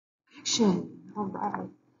Action. All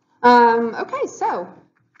right. Okay, so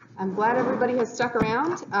I'm glad everybody has stuck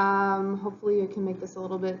around. Hopefully, I can make this a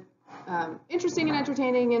little bit interesting and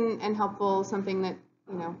entertaining and helpful, something that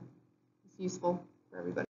is useful for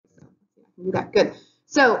everybody. So I can do that. Good.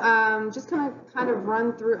 So just kind of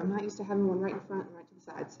run through. I'm not used to having one right in front and right to the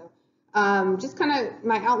side. So just kind of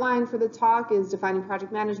my outline for the talk is defining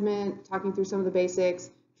project management, talking through some of the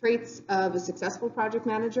basics, traits of a successful project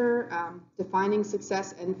manager, defining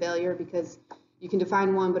success and failure, because you can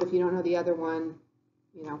define one, but if you don't know the other one,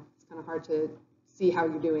 it's kind of hard to see how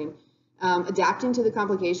you're doing. Adapting to the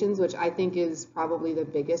complications, which I think is probably the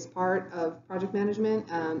biggest part of project management,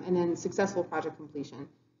 and then successful project completion.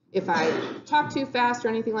 If I talk too fast or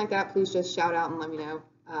anything like that, please just shout out and let me know.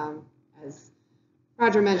 As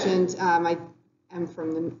Roger mentioned, I am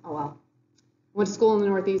from the, went to school in the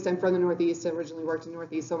Northeast. I'm from the Northeast. I originally worked in the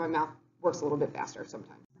Northeast, so my mouth works a little bit faster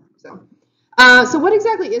sometimes. So what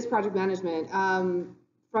exactly is project management?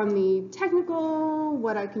 From the technical,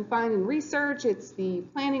 what I can find in research, it's the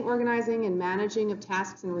planning, organizing, and managing of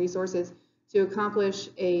tasks and resources to accomplish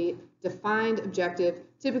a defined objective.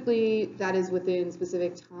 Typically, that is within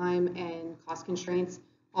specific time and cost constraints.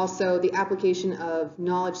 Also, the application of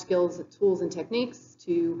knowledge, skills, tools, and techniques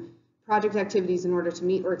to project activities in order to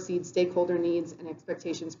meet or exceed stakeholder needs and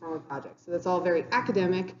expectations from a project. So that's all very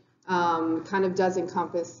academic, kind of does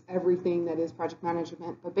encompass everything that is project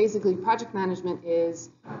management. But basically, project management is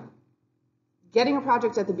getting a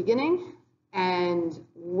project at the beginning and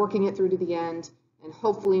working it through to the end, and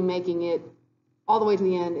hopefully making it all the way to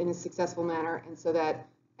the end in a successful manner, and so that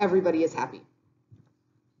everybody is happy.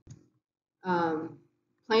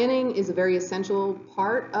 Planning is a very essential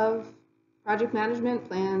part of project management.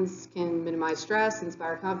 Plans can minimize stress,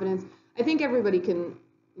 inspire confidence. I think everybody can,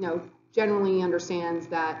 generally understands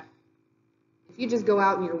that if you just go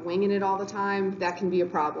out and you're winging it all the time, that can be a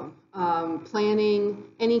problem. Planning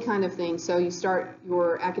any kind of thing. So you start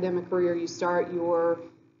your academic career, you start your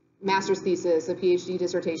master's thesis, a Ph.D.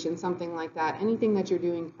 dissertation, something like that. Anything that you're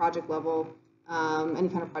doing project level, any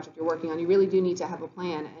kind of project you're working on, you really do need to have a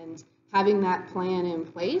plan. And having that plan in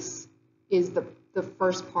place is the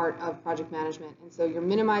first part of project management. And so you're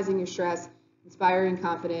minimizing your stress, inspiring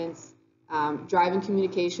confidence, driving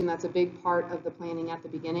communication. That's a big part of the planning at the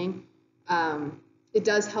beginning. It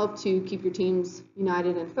does help to keep your teams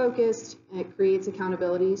united and focused, and it creates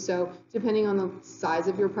accountability. So depending on the size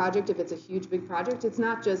of your project, if it's a huge, big project, it's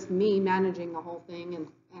not just me managing the whole thing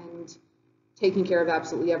and taking care of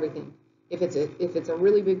absolutely everything. If it's a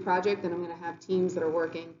really big project, then I'm going to have teams that are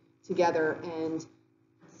working together, and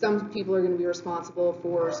some people are going to be responsible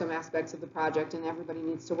for some aspects of the project, and everybody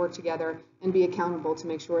needs to work together and be accountable to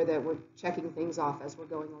make sure that we're checking things off as we're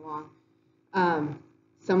going along.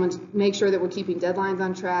 Someone to make sure that we're keeping deadlines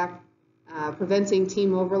on track, preventing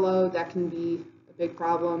team overload, that can be a big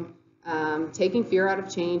problem, taking fear out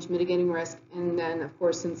of change, mitigating risk, and then, of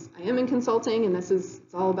course, since I am in consulting, and it's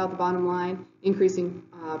all about the bottom line, increasing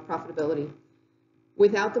profitability.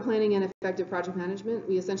 Without the planning and effective project management,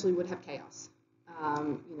 we essentially would have chaos.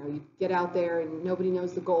 You get out there and nobody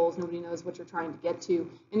knows the goals, nobody knows what you're trying to get to,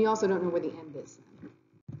 and you also don't know where the end is.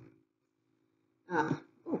 I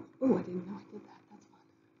didn't know I did that. That's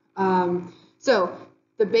fun. So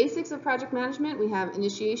the basics of project management, we have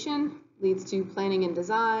initiation, leads to planning and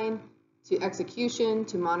design, to execution,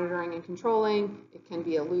 to monitoring and controlling. It can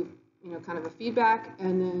be a loop, kind of a feedback,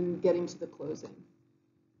 and then getting to the closing.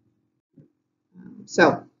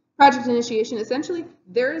 So project initiation, essentially,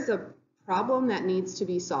 there is a problem that needs to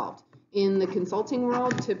be solved. In the consulting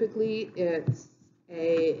world, typically it's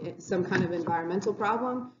some kind of environmental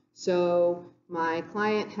problem. So my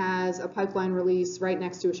client has a pipeline release right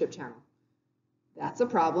next to a ship channel. That's a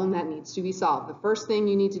problem that needs to be solved. The first thing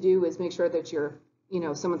you need to do is make sure that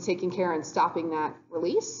someone's taking care and stopping that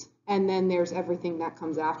release, and then there's everything that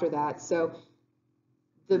comes after that. So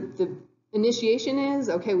the initiation is,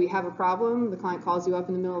 okay, we have a problem. The client calls you up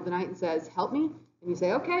in the middle of the night and says, help me. And you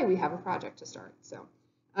say, okay, we have a project to start. So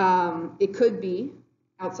it could be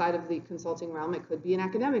outside of the consulting realm. It could be an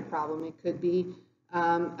academic problem. It could be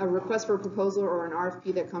a request for a proposal or an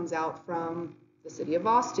RFP that comes out from the city of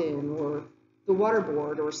Austin or the water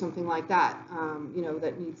board or something like that,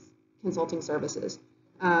 that needs consulting services.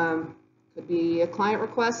 Could be a client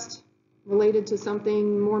request related to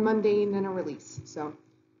something more mundane than a release. So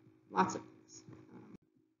lots of things.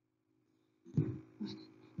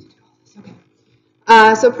 Okay.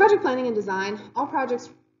 So project planning and design, all projects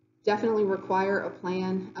definitely require a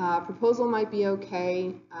plan. Proposal might be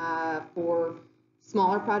okay for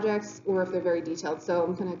smaller projects or if they're very detailed. So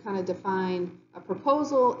I'm going to kind of define a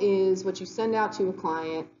proposal is what you send out to a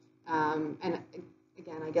client, and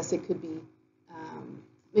again, I guess it could be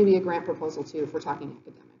maybe a grant proposal too if we're talking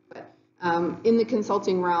academic. But in the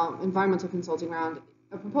consulting realm, environmental consulting round,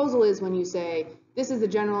 a proposal is when you say, this is the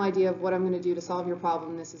general idea of what I'm going to do to solve your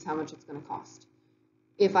problem, this is how much it's going to cost.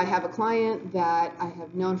 If I have a client that I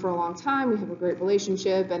have known for a long time, we have a great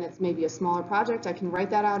relationship, and it's maybe a smaller project, I can write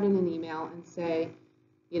that out in an email and say,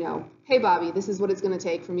 you know, hey Bobby, this is what it's going to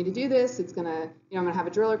take for me to do this. It's going to, you know, I'm going to have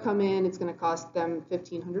a driller come in. It's going to cost them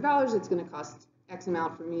 $1,500. It's going to cost X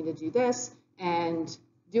amount for me to do this. And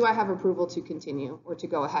do I have approval to continue or to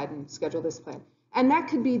go ahead and schedule this plan? And that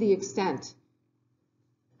could be the extent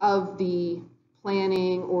of the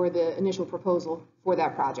planning or the initial proposal for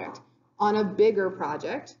that project. On a bigger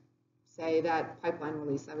project, say that pipeline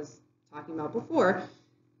release I was talking about before,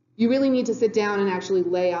 you really need to sit down and actually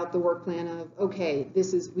lay out the work plan of, okay,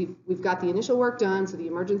 this is, we've got the initial work done, so the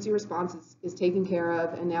emergency response is taken care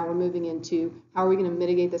of, and now we're moving into how are we going to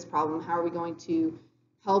mitigate this problem? How are we going to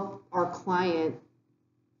help our client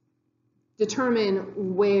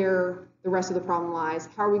determine where the rest of the problem lies?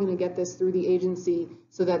 How are we going to get this through the agency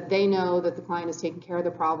so that they know that the client is taking care of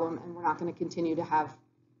the problem and we're not going to continue to have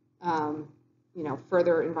you know,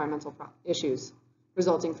 further environmental issues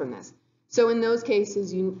resulting from this? So in those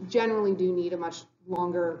cases, you generally do need a much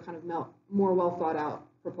longer, kind of more well thought out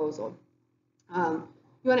proposal. You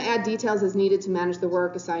want to add details as needed to manage the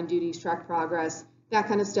work, assign duties, track progress. That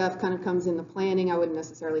kind of stuff kind of comes in the planning. I wouldn't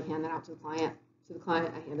necessarily hand that out to the client.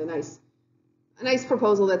 I hand a nice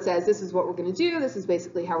proposal that says this is what we're going to do. This is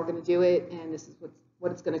basically how we're going to do it, and this is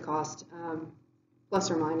what it's going to cost, plus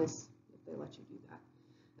or minus if they let you do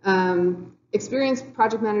that. Experienced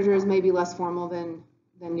project managers may be less formal than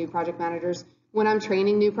new project managers. When I'm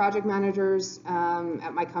training new project managers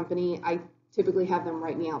at my company, I typically have them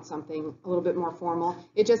write me out something a little bit more formal.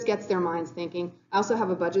 It just gets their minds thinking. I also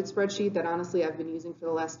have a budget spreadsheet that honestly I've been using for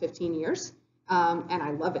the last 15 years, and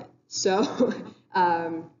I love it. So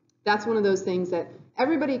that's one of those things that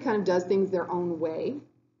everybody kind of does things their own way.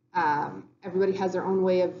 Everybody has their own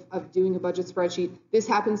way of doing a budget spreadsheet. This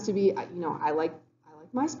happens to be, you know, I like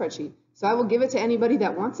my spreadsheet. So I will give it to anybody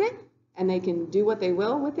that wants it, and they can do what they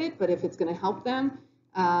will with it. But if it's going to help them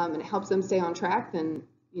and it helps them stay on track, then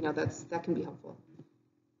you know that can be helpful.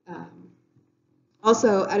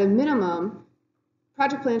 Also, at a minimum,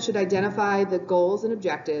 project plans should identify the goals and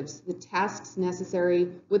objectives, the tasks necessary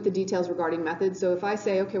with the details regarding methods. So if I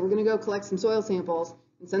say, okay, we're going to go collect some soil samples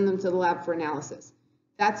and send them to the lab for analysis,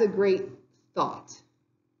 that's a great thought.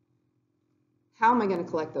 How am I going to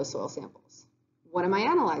collect those soil samples? What am I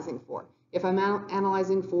analyzing for? If I'm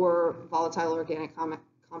analyzing for volatile organic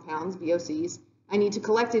compounds, VOCs, I need to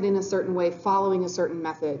collect it in a certain way following a certain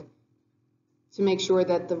method to make sure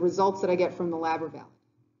that the results that I get from the lab are valid.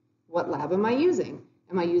 What lab am I using?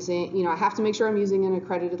 Am I using, you know, I have to make sure I'm using an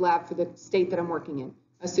accredited lab for the state that I'm working in.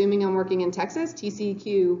 Assuming I'm working in Texas,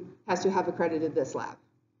 TCEQ has to have accredited this lab.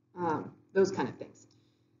 Those kind of things.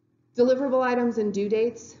 Deliverable items and due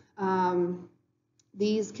dates.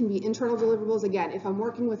 These can be internal deliverables. Again, if I'm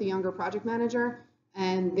working with a younger project manager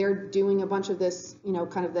and they're doing a bunch of this, you know,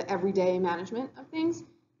 kind of the everyday management of things,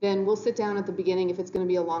 then we'll sit down at the beginning if it's going to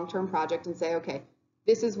be a long-term project and say, okay,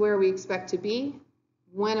 this is where we expect to be.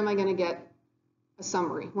 When am I going to get a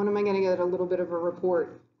summary? When am I going to get a little bit of a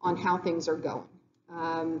report on how things are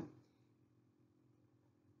going?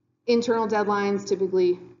 Internal deadlines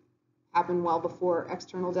typically happen well before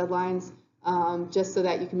external deadlines, just so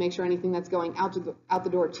that you can make sure anything that's going out the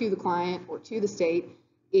door to the client or to the state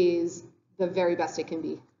is the very best it can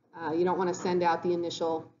be. You don't want to send out the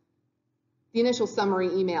initial summary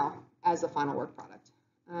email as a final work product.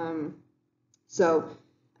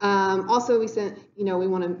 Also we sent, you know, we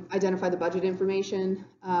want to identify the budget information.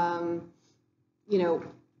 You know,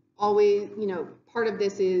 always, you know, part of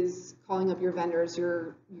this is calling up your vendors,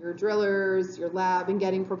 your drillers, your lab, and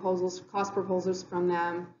getting proposals, cost proposals from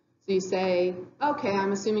them. So you say, okay,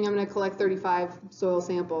 I'm assuming I'm going to collect 35 soil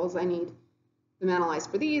samples. I need them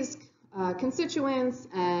analyzed for these constituents,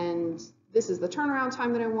 and this is the turnaround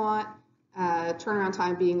time that I want. Turnaround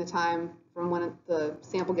time being the time from when the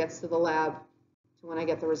sample gets to the lab to when I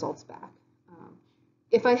get the results back.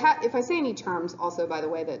 If I say any terms, also, by the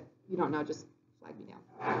way, that you don't know, just flag me down.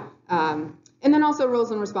 And then also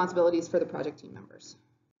roles and responsibilities for the project team members.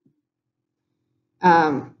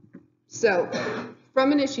 So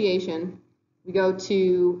from initiation, we go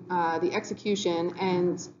to the execution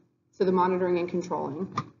and to the monitoring and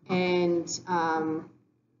controlling. And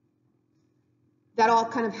that all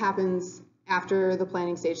kind of happens after the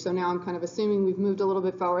planning stage. So now I'm kind of assuming we've moved a little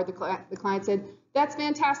bit forward. The client said, that's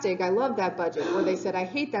fantastic, I love that budget. Or they said, I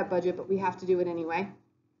hate that budget, but we have to do it anyway.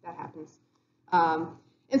 That happens.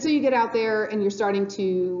 And so you get out there and you're starting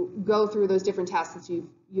to go through those different tasks that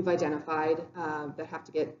you've identified that have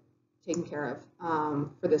to get taken care of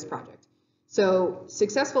for this project. So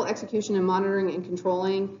successful execution and monitoring and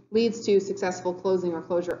controlling leads to successful closing or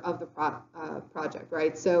closure of the project,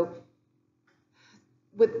 right? So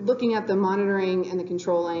with looking at the monitoring and the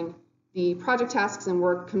controlling, the project tasks and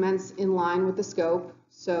work commence in line with the scope.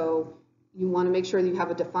 So you want to make sure that you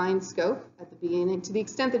have a defined scope at the beginning. To the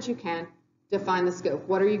extent that you can, define the scope.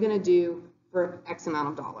 What are you going to do for X amount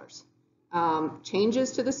of dollars?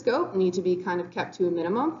 Changes to the scope need to be kind of kept to a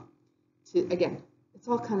minimum. Again, it's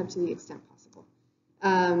all kind of to the extent possible.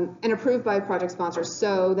 And approved by project sponsors.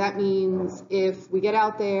 So that means if we get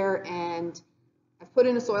out there and I've put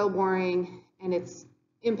in a soil boring and it's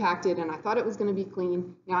impacted and I thought it was going to be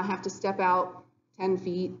clean, now I have to step out 10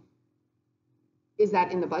 feet. Is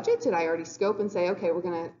that in the budget? Did I already scope and say, okay, we're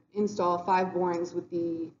going to install 5 borings with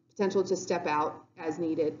the potential to step out as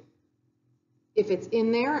needed? If it's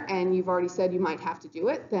in there and you've already said you might have to do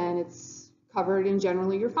it, then it's covered and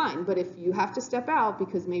generally you're fine. But if you have to step out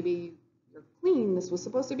because maybe you're clean, this was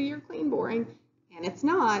supposed to be your clean boring, and it's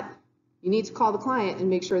not, you need to call the client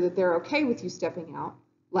and make sure that they're okay with you stepping out.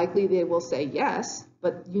 Likely they will say yes,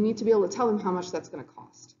 but you need to be able to tell them how much that's going to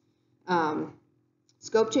cost.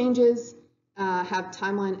 Scope changes have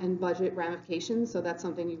timeline and budget ramifications, so that's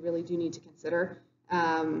something you really do need to consider.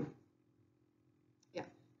 Yeah,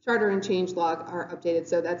 charter and change log are updated,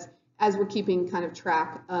 so that's as we're keeping kind of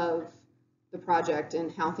track of the project and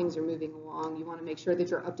how things are moving along. You want to make sure that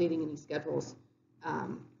you're updating any schedules.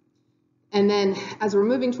 And then as we're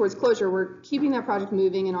moving towards closure, we're keeping that project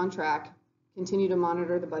moving and on track, continue to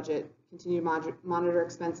monitor the budget, continue to monitor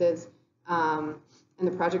expenses and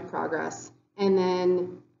the project progress. And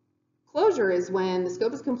then closure is when the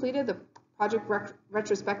scope is completed, the project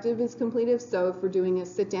retrospective is completed. So if we're doing a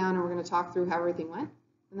sit down and we're going to talk through how everything went,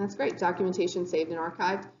 then that's great. Documentation saved and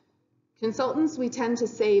archived. Consultants, we tend to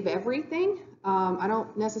save everything. I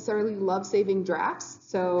don't necessarily love saving drafts,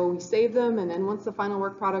 so we save them, and then once the final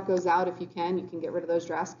work product goes out, if you can get rid of those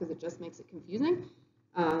drafts because it just makes it confusing.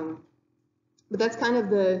 But that's kind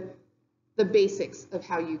of the basics of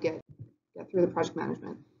how you get through the project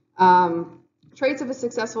management. Traits of a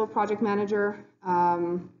successful project manager,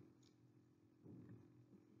 as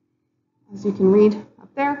you can read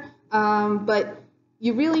up there, but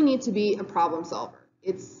you really need to be a problem solver.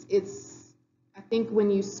 I think when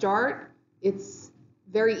you start, it's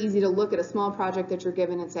very easy to look at a small project that you're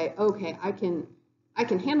given and say, okay, I can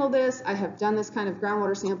handle this. I have done this kind of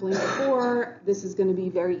groundwater sampling before. This is going to be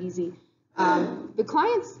very easy. The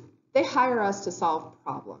clients, they hire us to solve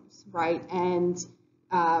problems, right? And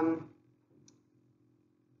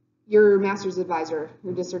your master's advisor,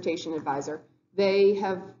 your dissertation advisor, they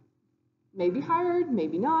have maybe hired,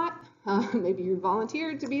 maybe not. Maybe you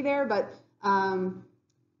volunteered to be there, but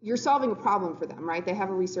you're solving a problem for them, right? They have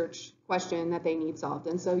a research question that they need solved,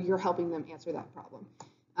 and so you're helping them answer that problem.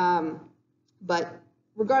 But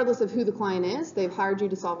regardless of who the client is, they've hired you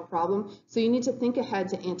to solve a problem, so you need to think ahead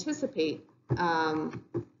to anticipate the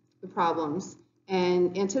problems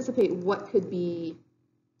and anticipate what could be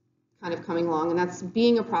kind of coming along, and that's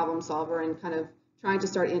being a problem solver and kind of trying to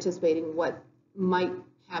start anticipating what might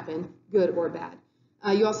happen, good or bad.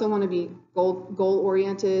 You also want to be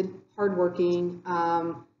goal-oriented, hardworking.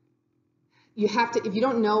 You have to, if you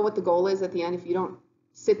don't know what the goal is at the end, if you don't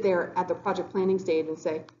sit there at the project planning stage and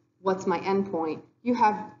say, what's my end point, you're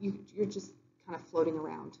just kind of floating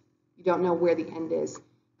around. You don't know where the end is.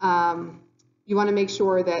 You want to make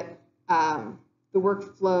sure that the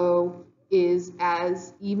workflow is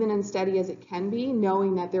as even and steady as it can be,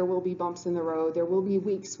 knowing that there will be bumps in the road. There will be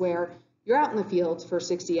weeks where you're out in the field for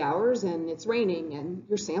 60 hours and it's raining and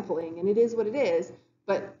you're sampling and it is what it is,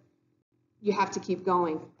 but you have to keep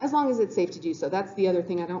going as long as it's safe to do so. That's the other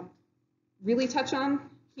thing I don't really touch on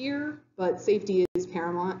here, but safety is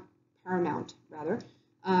paramount rather,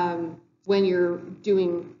 when you're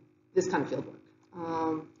doing this kind of field work.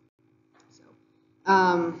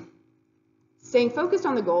 Staying focused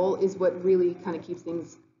on the goal is what really kind of keeps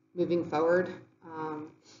things moving forward.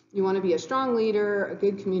 You want to be a strong leader, a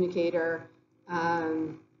good communicator.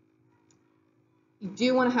 You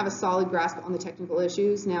do want to have a solid grasp on the technical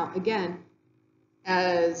issues. Now, again,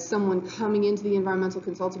 as someone coming into the environmental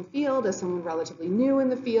consulting field, as someone relatively new in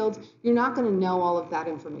the field, you're not going to know all of that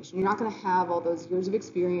information. You're not going to have all those years of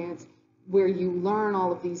experience where you learn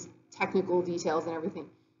all of these technical details and everything.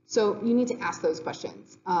 So you need to ask those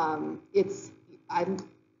questions. I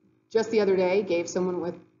just the other day gave someone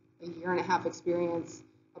with a 1.5 year experience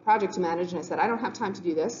a project to manage, and I said, I don't have time to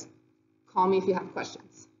do this. Call me if you have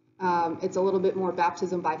questions. It's a little bit more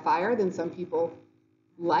baptism by fire than some people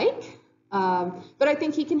like, but I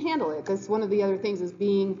think he can handle it. That's one of the other things, is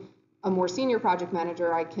being a more senior project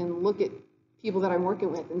manager, I can look at people that I'm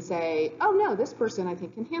working with and say, oh no, this person I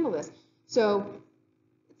think can handle this. So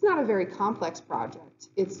it's not a very complex project.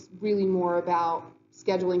 It's really more about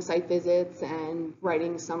scheduling site visits and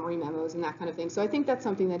writing summary memos and that kind of thing. So I think that's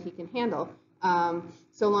something that he can handle,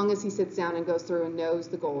 so long as he sits down and goes through and knows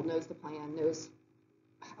the goal, knows the plan, knows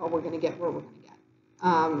how we're going to get where we're going to get.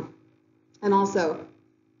 And also,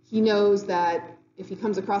 he knows that if he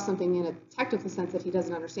comes across something in a technical sense that he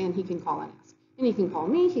doesn't understand, he can call and ask. And he can call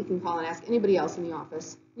me, he can call and ask anybody else in the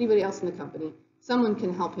office, anybody else in the company. Someone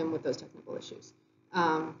can help him with those technical issues.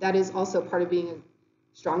 That is also part of being a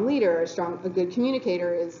strong leader, a good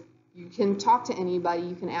communicator, is you can talk to anybody,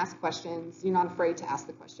 you can ask questions, you're not afraid to ask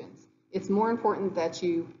the questions. It's more important that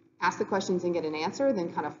you ask the questions and get an answer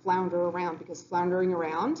than kind of flounder around, because floundering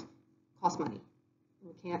around costs money.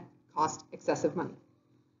 It can't cost excessive money.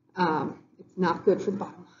 It's not good for the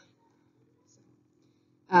bottom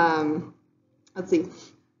line. Let's see,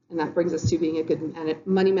 and that brings us to being a good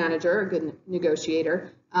money manager, a good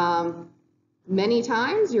negotiator. Many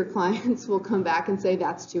times your clients will come back and say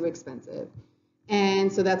that's too expensive.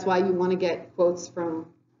 And so that's why you want to get quotes from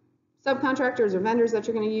subcontractors or vendors that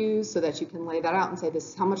you're going to use, so that you can lay that out and say, this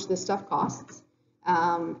is how much this stuff costs.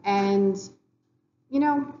 And, you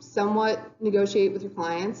know, somewhat negotiate with your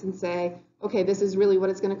clients and say, okay, this is really what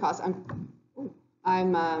it's going to cost. We're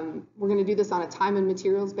going to do this on a time and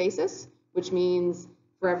materials basis, which means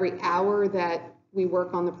for every hour that we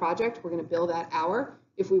work on the project, we're going to bill that hour.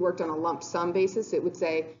 If we worked on a lump sum basis, it would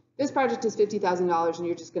say, this project is $50,000 and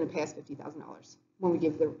you're just going to pay us $50,000 when we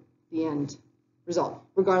give the end result,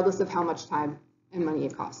 regardless of how much time and money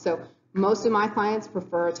it costs. So most of my clients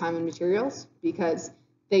prefer time and materials because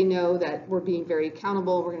they know that we're being very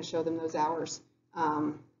accountable. We're going to show them those hours.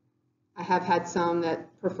 I have had some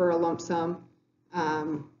that prefer a lump sum.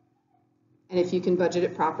 And if you can budget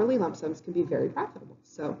it properly, lump sums can be very profitable.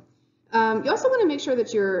 So you also want to make sure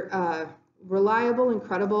that you're reliable and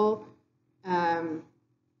credible.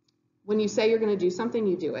 When you say you're going to do something,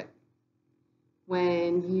 you do it.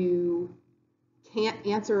 When you can't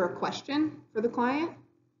answer a question for the client,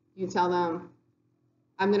 you tell them,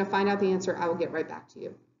 I'm going to find out the answer, I will get right back to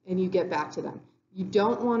you. And you get back to them. You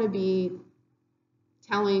don't want to be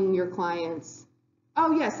telling your clients,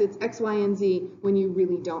 oh yes, it's X, Y, and Z, when you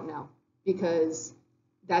really don't know, because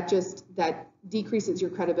that decreases your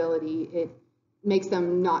credibility. It makes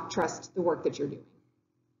them not trust the work that you're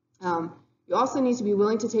doing. You also need to be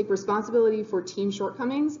willing to take responsibility for team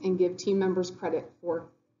shortcomings and give team members credit for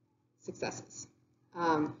successes.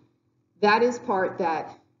 That is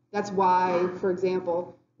that's why, for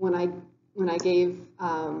example, when I gave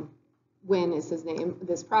Win is his name,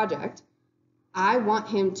 this project, I want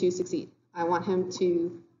him to succeed. I want him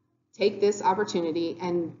to take this opportunity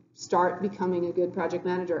and start becoming a good project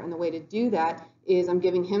manager. And the way to do that is I'm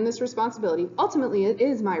giving him this responsibility. Ultimately, it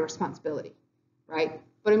is my responsibility, right?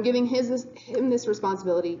 But I'm giving him this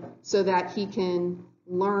responsibility so that he can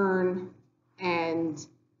learn and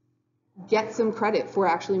get some credit for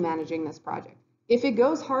actually managing this project. If it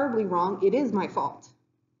goes horribly wrong, it is my fault,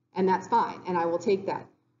 and that's fine, and I will take that.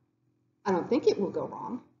 I don't think it will go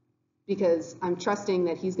wrong because I'm trusting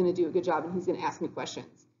that he's going to do a good job and he's going to ask me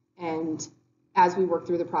questions. And as we work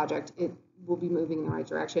through the project, it will be moving in the right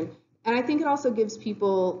direction. And I think it also gives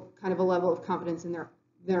people kind of a level of confidence in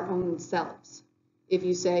their own selves. If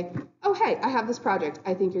you say, oh, hey, I have this project,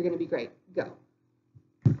 I think you're going to be great, go.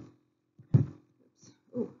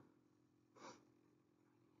 Oops.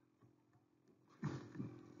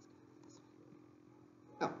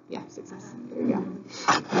 Oh, yeah, success. There you go.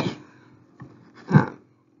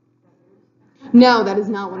 No, that is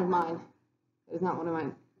not one of mine. That is not one of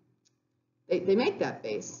mine. They make that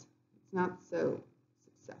base. It's not so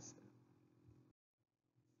successful.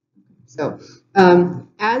 So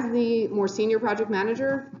as the more senior project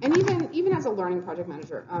manager, and even as a learning project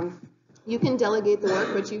manager, you can delegate the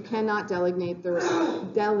work, but you cannot delegate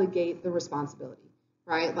the responsibility,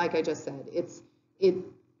 right? Like I just said,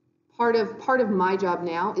 part of my job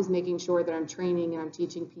now is making sure that I'm training and I'm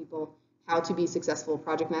teaching people how to be successful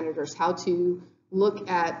project managers, how to look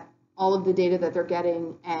at all of the data that they're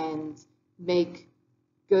getting and make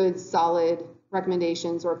good, solid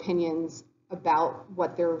recommendations or opinions about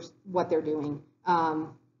what they're doing.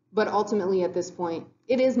 But ultimately, at this point,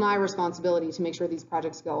 it is my responsibility to make sure these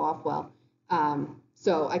projects go off well.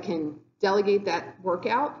 So I can delegate that work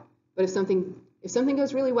out, but if something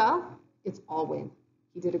goes really well, it's all Win.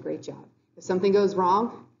 He did a great job. If something goes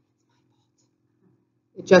wrong,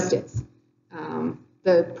 it just is.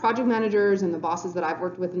 The project managers and the bosses that I've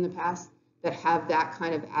worked with in the past, that have that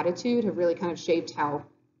kind of attitude have really kind of shaped how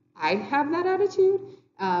I have that attitude.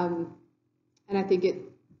 And I think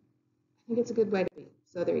it's a good way to be.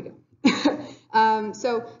 So there you go.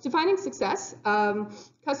 So defining success,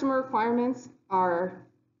 customer requirements are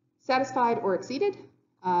satisfied or exceeded,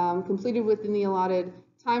 completed within the allotted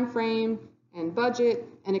time frame and budget,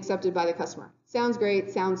 and accepted by the customer. Sounds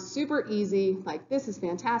great, sounds super easy, like this is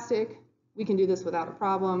fantastic, we can do this without a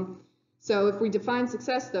problem. So if we define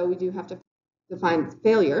success, though, we do have to define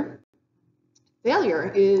failure.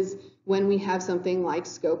 Failure is when we have something like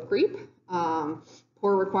scope creep,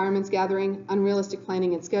 poor requirements gathering, unrealistic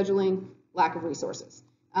planning and scheduling, lack of resources.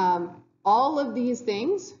 All of these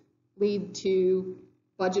things lead to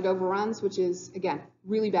budget overruns, which is, again,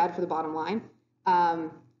 really bad for the bottom line.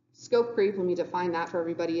 Scope creep, let me define that for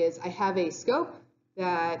everybody, is I have a scope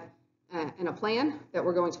that and a plan that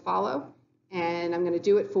we're going to follow, and I'm going to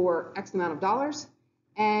do it for X amount of dollars.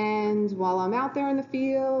 And while I'm out there in the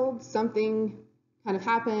field, something kind of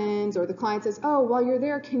happens, or the client says, oh, while you're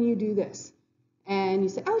there, can you do this? And you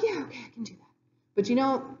say, oh yeah, okay, I can do that. But you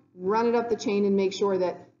don't run it up the chain and make sure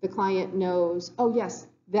that the client knows, oh yes,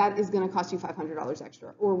 that is going to cost you $500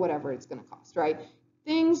 extra, or whatever it's going to cost, right?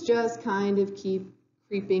 Things just kind of keep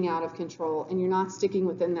creeping out of control, and you're not sticking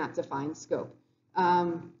within that defined scope.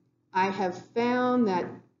 I have found that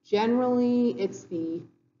generally it's the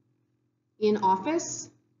in-office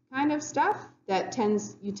kind of stuff that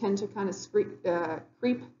you tend to kind of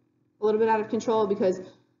creep a little bit out of control, because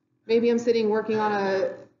maybe I'm sitting working on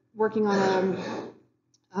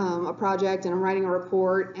a project, and I'm writing a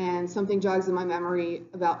report, and something jogs in my memory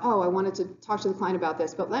about, oh, I wanted to talk to the client about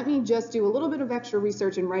this, but let me just do a little bit of extra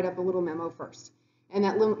research and write up a little memo first. And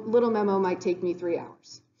that little memo might take me 3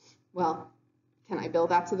 hours. Well, can I bill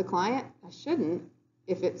that to the client? I shouldn't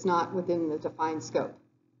if it's not within the defined scope.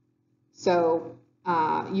 So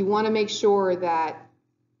you want to make sure that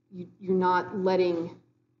you're not letting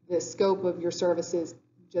the scope of your services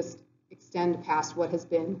just extend past what has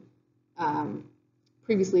been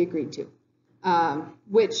previously agreed to,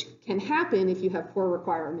 which can happen if you have poor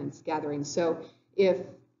requirements gathering. So I'm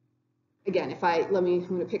going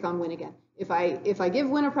to pick on Win again. If I give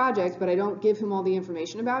Win a project, but I don't give him all the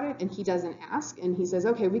information about it, and he doesn't ask, and he says,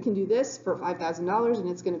 okay, we can do this for $5,000 and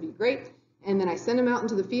it's going to be great, and then I send him out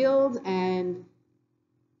into the field, and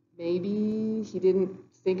maybe he didn't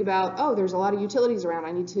think about, oh, there's a lot of utilities around,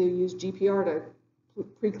 I need to use GPR to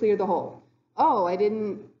pre-clear the hole. Oh, I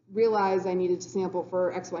didn't realize I needed to sample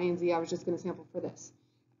for X, Y, and Z, I was just going to sample for this.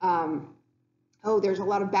 Oh, there's a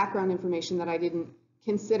lot of background information that I didn't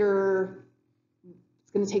consider.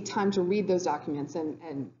 It's going to take time to read those documents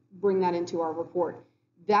and bring that into our report.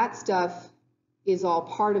 That stuff is all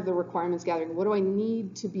part of the requirements gathering. What do I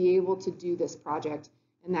need to be able to do this project?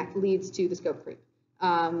 And that leads to the scope creep.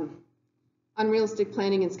 Unrealistic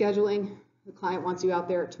planning and scheduling. The client wants you out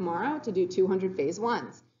there tomorrow to do 200 phase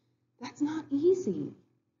ones. That's not easy.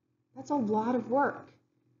 That's a lot of work.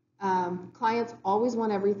 Clients always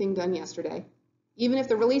want everything done yesterday, even if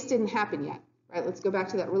the release didn't happen yet, right? Let's go back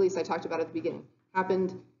to that release I talked about at the beginning.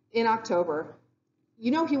 Happened in October.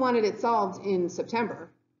 You know he wanted it solved in September,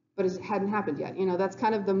 but it hadn't happened yet. You know, that's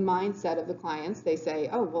kind of the mindset of the clients. They say,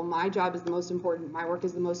 oh, well, my job is the most important. My work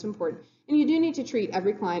is the most important. And you do need to treat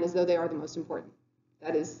every client as though they are the most important.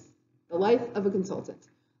 That is the life of a consultant.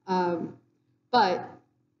 But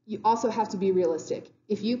you also have to be realistic.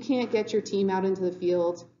 If you can't get your team out into the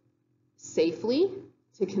field safely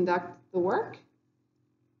to conduct the work,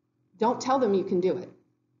 don't tell them you can do it.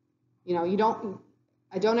 You know,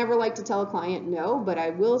 I don't ever like to tell a client no, but I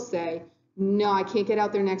will say, no, I can't get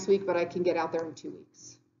out there next week, but I can get out there in 2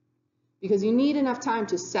 weeks. Because you need enough time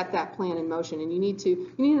to set that plan in motion, and you need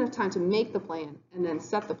enough time to make the plan and then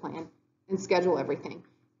set the plan and schedule everything.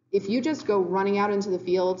 If you just go running out into the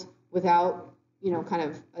field without, you know, kind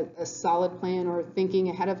of a solid plan or thinking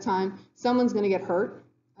ahead of time, someone's going to get hurt,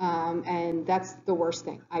 and that's the worst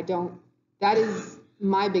thing. That is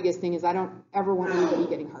my biggest thing, is I don't ever want anybody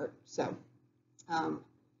getting hurt. So,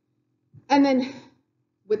 and then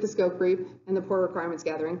with the scope creep and the poor requirements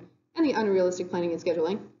gathering and the unrealistic planning and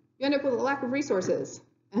scheduling, you end up with a lack of resources.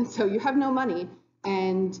 And so you have no money.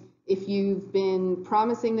 And if you've been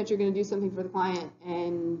promising that you're going to do something for the client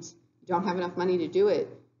and you don't have enough money to do it,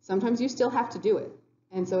 sometimes you still have to do it.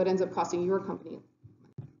 And so it ends up costing your company money.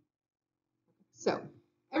 So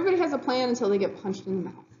everybody has a plan until they get punched in the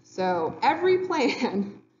mouth. So every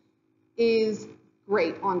plan is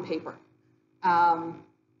great on paper. And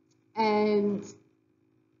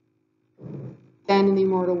then in the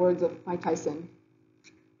immortal words of Mike Tyson,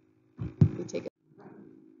 we take it.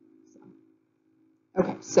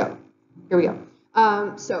 Okay, so here we go.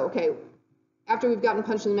 Okay, after we've gotten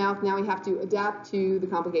punched in the mouth, now we have to adapt to the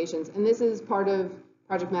complications. And this is part of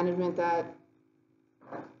project management that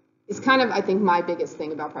is kind of, I think, my biggest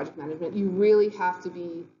thing about project management. You really have to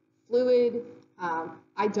be fluid.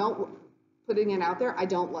 I don't, putting it out there, I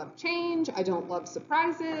don't love change. I don't love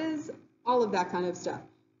surprises, all of that kind of stuff.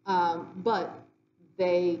 But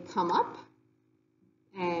they come up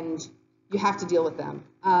and you have to deal with them.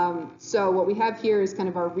 So what we have here is kind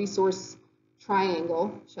of our resource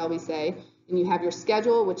triangle, shall we say. And you have your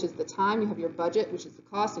schedule, which is the time, you have your budget, which is the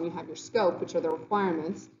cost, and you have your scope, which are the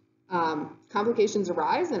requirements. Complications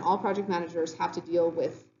arise, and all project managers have to deal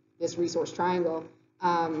with this resource triangle.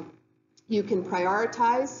 You can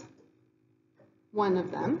prioritize one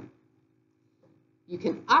of them. You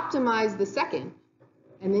can optimize the second,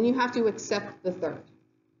 and then you have to accept the third.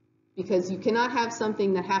 Because you cannot have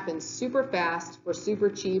something that happens super fast or super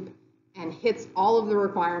cheap and hits all of the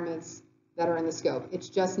requirements that are in the scope. It's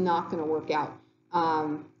just not going to work out.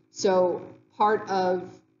 So part of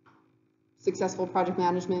successful project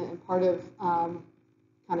management and part of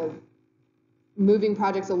kind of moving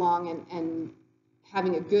projects along and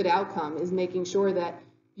having a good outcome is making sure that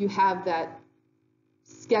you have that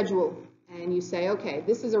schedule and you say, okay,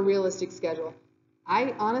 this is a realistic schedule.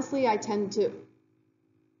 Honestly, I tend to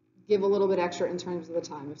give a little bit extra in terms of the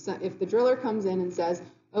time. If the driller comes in and says,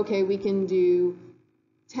 okay, we can do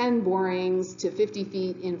 10 borings to 50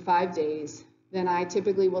 feet in 5 days, then I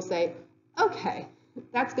typically will say, okay,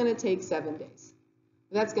 that's going to take 7 days.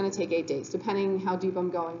 That's going to take 8 days, depending how deep I'm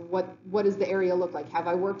going. What does the area look like? Have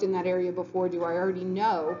I worked in that area before? Do I already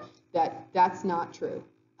know that that's not true?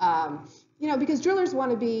 You know, because drillers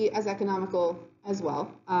want to be as economical as well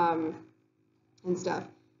and stuff,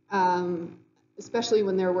 especially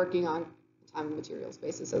when they're working on a time and materials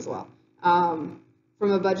basis as well.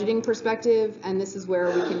 From a budgeting perspective, and this is where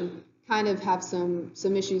we can kind of have some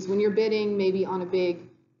issues when you're bidding maybe on a big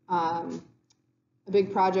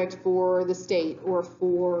project for the state or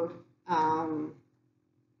for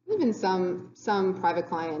even some private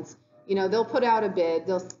clients. You know, they'll put out a bid,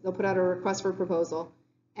 they'll put out a request for proposal,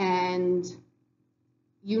 and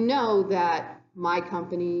you know that my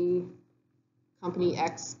company, company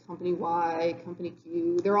X, company Y, company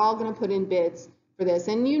Q, they're all going to put in bids for this.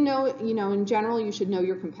 And you know, in general, you should know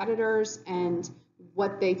your competitors and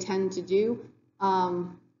what they tend to do.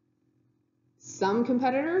 Some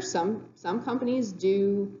competitors, some companies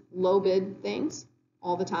do low bid things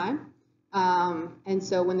all the time. And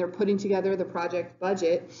so when they're putting together the project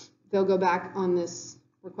budget, they'll go back on this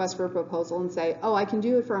request for a proposal and say, oh, I can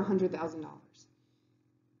do it for $100,000.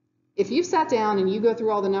 If you've sat down and you go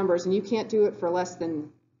through all the numbers and you can't do it for less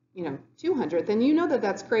than, 200, then you know that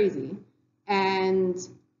that's crazy. And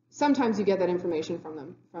sometimes you get that information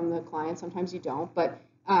from the client, sometimes you don't. But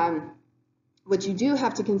what you do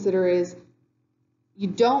have to consider is you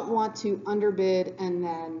don't want to underbid and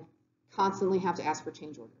then constantly have to ask for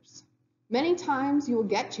change orders. Many times you will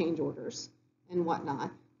get change orders and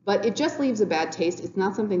whatnot, but it just leaves a bad taste. It's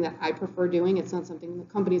not something that I prefer doing. It's not something the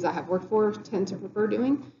companies I have worked for tend to prefer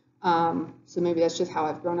doing. So maybe that's just how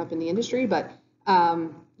I've grown up in the industry. But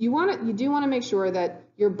you do want to make sure that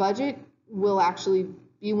your budget will actually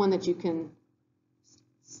be one that you can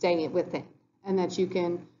stay within, and that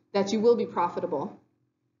you will be profitable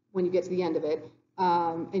when you get to the end of it.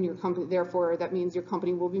 And your company, therefore, that means your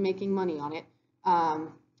company will be making money on it.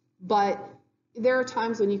 But there are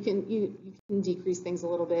times when you can decrease things a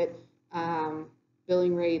little bit,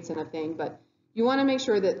 billing rates and a thing. But you want to make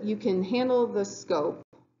sure that you can handle the scope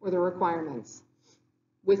or the requirements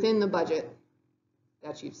within the budget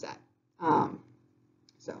that you've set.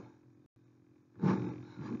 So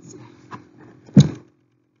let's see.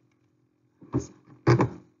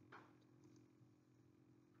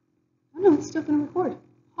 Oh no, it's still going to record.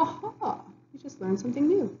 Ha ha! You just learned something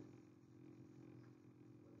new.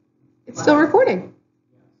 It's still recording.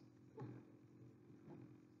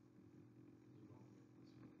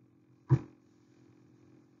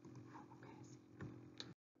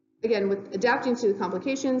 Again, with adapting to the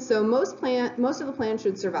complications, so most of the plan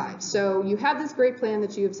should survive. So you have this great plan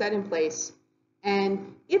that you have set in place,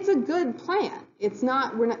 and it's a good plan. It's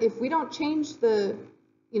not, if we don't change the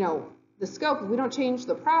scope, if we don't change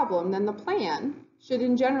the problem, then the plan should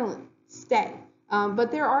in general stay.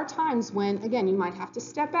 But there are times when, again, you might have to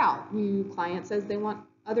step out. Client says they want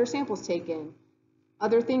other samples taken,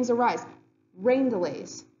 other things arise. Rain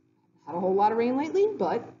delays. Had a whole lot of rain lately,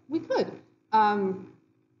 but we could.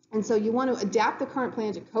 And so you want to adapt the current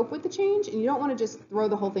plan to cope with the change, and you don't want to just throw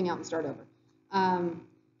the whole thing out and start over.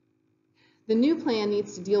 the new plan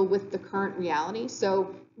needs to deal with the current reality.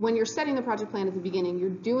 So when you're setting the project plan at the beginning, you're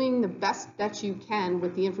doing the best that you can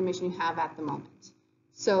with the information you have at the moment.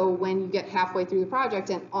 So when you get halfway through the project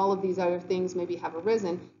and all of these other things maybe have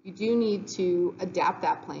arisen, you do need to adapt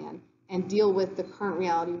that plan and deal with the current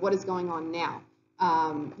reality, what is going on now.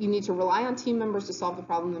 You need to rely on team members to solve the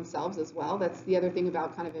problem themselves as well. That's the other thing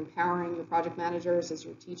about kind of empowering your project managers as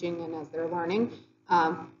you're teaching and as they're learning.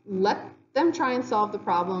 Let them try and solve the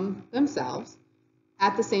problem themselves.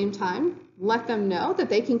 At the same time, let them know that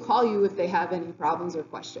they can call you if they have any problems or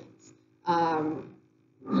questions.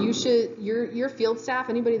 You should, your field staff,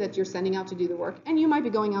 anybody that you're sending out to do the work, and you might be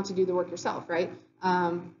going out to do the work yourself, right?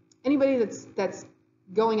 Anybody that's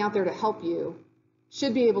going out there to help you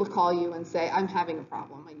should be able to call you and say, I'm having a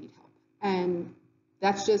problem, I need help. And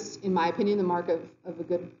that's just, in my opinion, the mark of a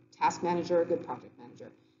good task manager, a good project manager.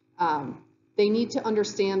 They need to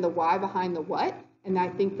understand the why behind the what, and I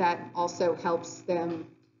think that also helps them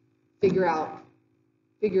figure out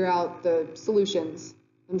the solutions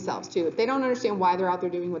themselves too. If they don't understand why they're out there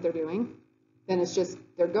doing what they're doing, then it's just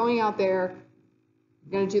they're going out there,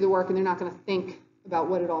 going to do the work, and they're not going to think about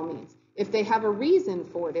what it all means. If they have a reason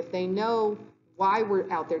for it, if they know why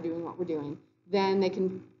we're out there doing what we're doing, then they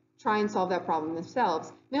can try and solve that problem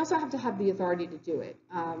themselves. They also have to have the authority to do it.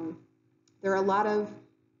 There are a lot of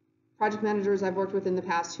project managers I've worked with in the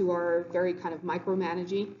past who are very kind of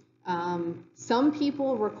micromanaging. Some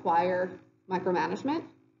people require micromanagement,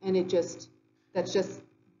 and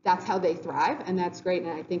that's how they thrive, and that's great.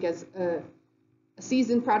 And I think as a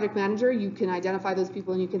seasoned project manager, you can identify those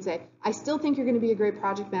people and you can say, I still think you're going to be a great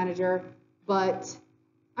project manager, but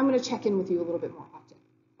I'm going to check in with you a little bit more often.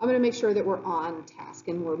 I'm going to make sure that we're on task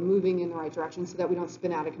and we're moving in the right direction so that we don't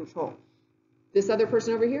spin out of control. This other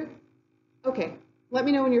person over here, okay, let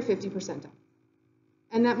me know when you're 50% done.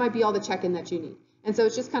 And that might be all the check-in that you need. And so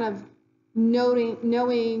it's just kind of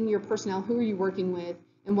knowing your personnel, who are you working with,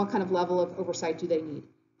 and what kind of level of oversight do they need.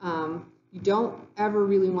 You don't ever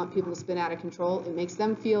really want people to spin out of control. It makes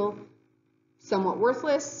them feel somewhat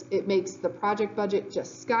worthless. It makes the project budget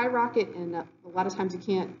just skyrocket, and a lot of times you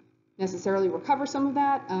can't necessarily recover some of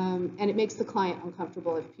that, and it makes the client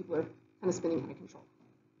uncomfortable if people are kind of spinning out of control.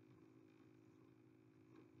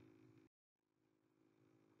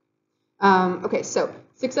 Okay, so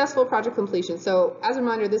successful project completion. So as a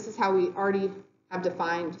reminder, this is how we already have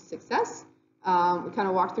defined success. We kind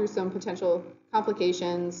of walked through some potential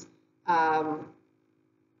complications, how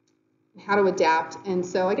to adapt. And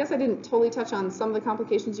so I guess I didn't totally touch on some of the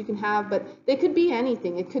complications you can have, but they could be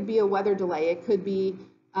anything. It could be a weather delay. It could be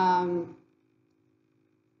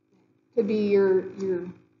your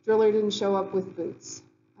driller didn't show up with boots.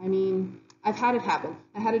 I mean, I've had it happen.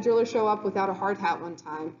 I had a driller show up without a hard hat one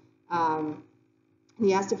time. And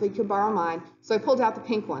he asked if he could borrow mine. So I pulled out the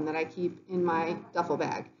pink one that I keep in my duffel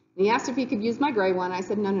bag. And he asked if he could use my gray one. I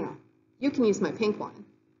said, no, no, no. You can use my pink one.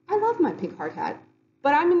 I love my pink hard hat,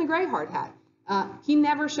 but I'm in the gray hard hat. He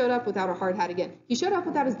never showed up without a hard hat again. He showed up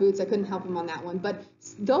without his boots. I couldn't help him on that one. But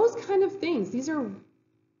those kind of things, these are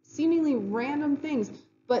seemingly random things.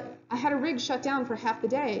 But I had a rig shut down for half the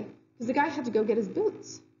day because the guy had to go get his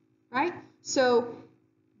boots, right? So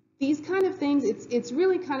these kind of things, it's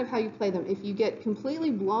really kind of how you play them. If you get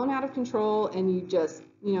completely blown out of control and you just,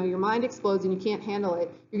 your mind explodes and you can't handle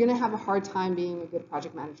it, you're going to have a hard time being a good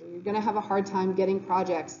project manager. You're going to have a hard time getting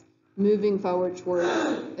projects moving forward towards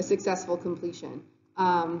a successful completion.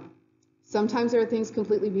 Sometimes there are things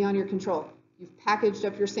completely beyond your control. You've packaged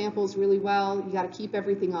up your samples really well. You got to keep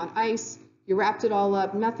everything on ice. You wrapped it all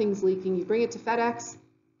up. Nothing's leaking. You bring it to FedEx.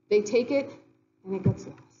 They take it and it gets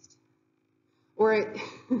lost. Or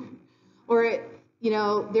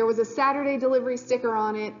there was a Saturday delivery sticker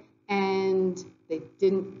on it and they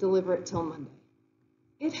didn't deliver it till Monday.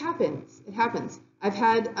 It happens. It happens. I've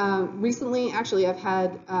had recently, actually, I've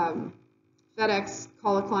had FedEx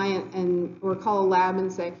call a client or call a lab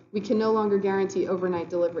and say, we can no longer guarantee overnight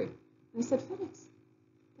delivery. And I said, FedEx,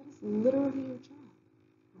 that is literally your job,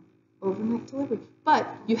 overnight delivery. But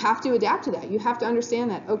you have to adapt to that. You have to understand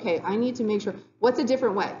that, okay, I need to make sure, what's a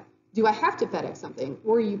different way? Do I have to FedEx something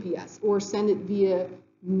or UPS or send it via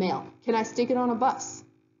mail? Can I stick it on a bus?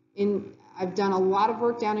 I've done a lot of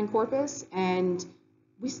work down in Corpus, and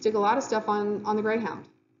we stick a lot of stuff on the Greyhound.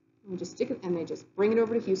 We just stick it, and they just bring it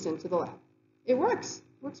over to Houston to the lab. It works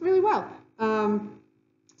really well.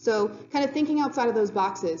 So kind of thinking outside of those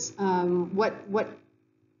boxes, what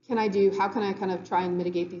can I do? How can I kind of try and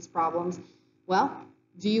mitigate these problems? Well,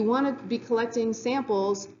 do you want to be collecting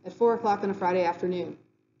samples at 4 o'clock on a Friday afternoon?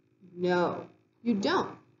 No, you don't,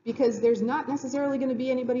 because there's not necessarily going to be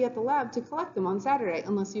anybody at the lab to collect them on Saturday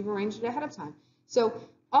unless you've arranged it ahead of time. So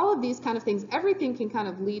all of these kind of things, everything can kind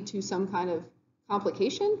of lead to some kind of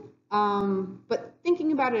complication, but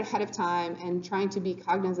thinking about it ahead of time and trying to be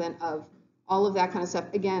cognizant of all of that kind of stuff,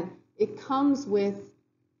 again, it comes with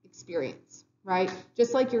experience, right?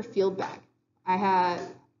 Just like your field bag. I had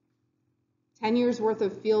 10 years worth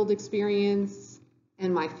of field experience,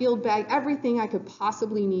 and my field bag, everything I could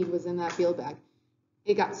possibly need was in that field bag.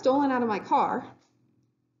 It got stolen out of my car.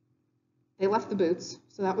 They left the boots,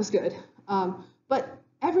 so that was good. But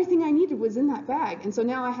everything I needed was in that bag. And so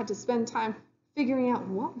now I had to spend time figuring out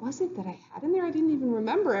what was it that I had in there. I didn't even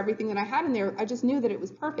remember everything that I had in there. I just knew that it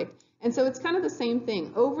was perfect. And so it's kind of the same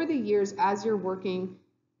thing. Over the years, as you're working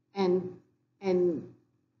and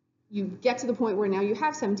you get to the point where now you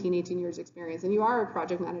have 17, 18 years experience and you are a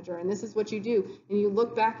project manager and this is what you do, and you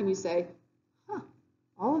look back and you say, huh,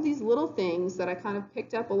 all of these little things that I kind of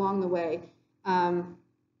picked up along the way,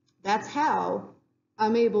 that's how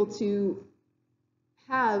I'm able to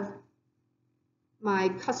have my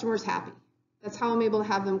customers happy. That's how I'm able to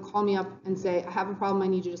have them call me up and say, I have a problem, I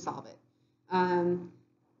need you to solve it.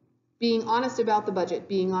 Being honest about the budget,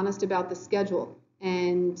 being honest about the schedule,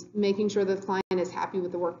 and making sure the client is happy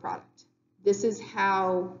with the work product. This is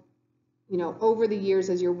how, over the years,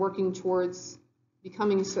 as you're working towards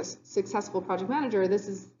becoming a successful project manager, this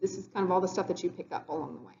is kind of all the stuff that you pick up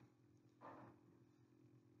along the way.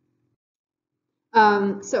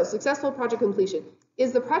 So successful project completion.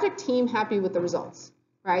 Is the project team happy with the results,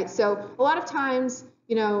 right? So a lot of times,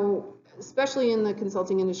 especially in the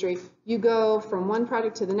consulting industry, you go from one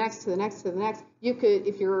project to the next, to the next, to the next. You could,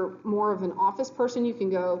 if you're more of an office person, you can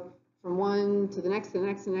go from one to the next, to the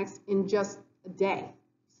next, to the next in just a day.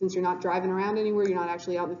 Since you're not driving around anywhere, you're not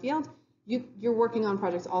actually out in the field, you're working on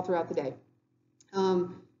projects all throughout the day.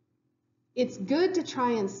 It's good to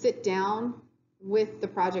try and sit down with the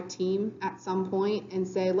project team at some point and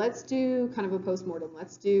say, let's do kind of a postmortem.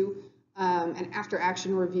 Let's do an after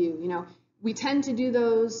action review. We tend to do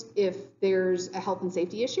those if there's a health and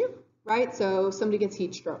safety issue, right? So somebody gets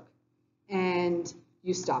heat stroke and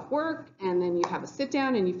you stop work and then you have a sit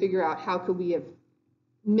down and you figure out how could we have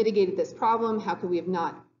mitigated this problem? How could we have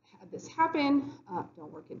not had this happen?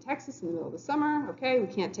 Don't work in Texas in the middle of the summer. Okay, we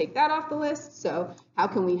can't take that off the list. So how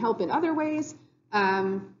can we help in other ways?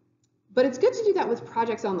 But it's good to do that with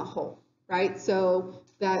projects on the whole, right? So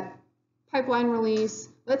that pipeline release,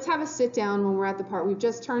 let's have a sit down when we're at the part. We've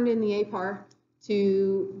just turned in the APAR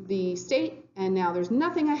to the state, and now there's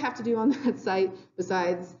nothing I have to do on that site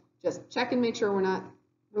besides just check and make sure we're not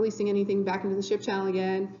releasing anything back into the ship channel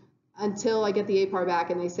again until I get the APAR back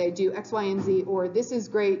and they say do X, Y, and Z, or this is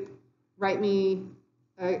great, write me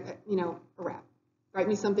a wrap. Write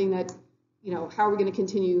me something that, how are we going to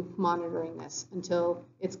continue monitoring this until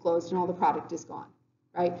it's closed and all the product is gone,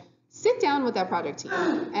 right? Sit down with that project team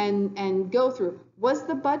and go through, was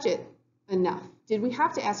the budget enough? Did we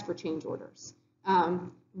have to ask for change orders?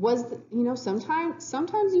 Sometimes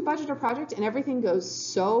you budget a project and everything goes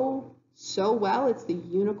so well, it's the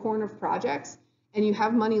unicorn of projects, and you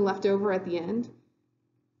have money left over at the end.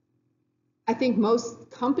 I think most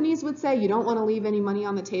companies would say you don't want to leave any money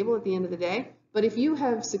on the table at the end of the day, but if you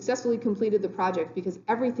have successfully completed the project because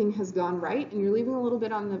everything has gone right and you're leaving a little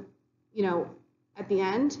bit on the, at the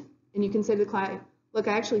end, and you can say to the client, look,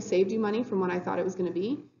 I actually saved you money from what I thought it was going to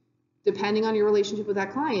be. Depending on your relationship with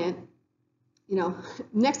that client,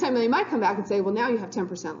 next time they might come back and say, well, now you have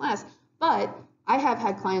 10% less. But I have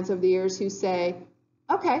had clients over the years who say,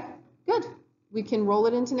 okay, good, we can roll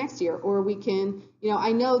it into next year. Or we can,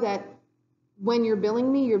 I know that when you're billing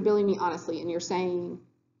me honestly, and you're saying,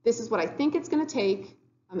 this is what I think it's going to take.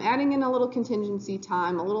 I'm adding in a little contingency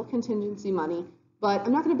time, a little contingency money, but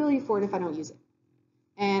I'm not going to bill you for it if I don't use it.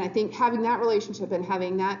 And I think having that relationship and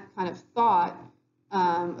having that kind of thought,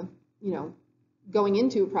 going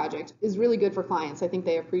into a project is really good for clients. I think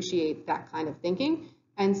they appreciate that kind of thinking.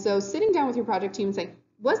 And so sitting down with your project team and saying,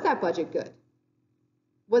 was that budget good?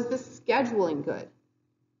 Was the scheduling good?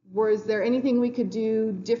 Was there anything we could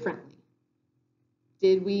do differently?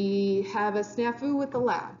 Did we have a snafu with the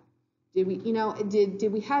lab? Did we,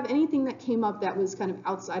 did we have anything that came up that was kind of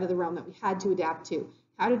outside of the realm that we had to adapt to?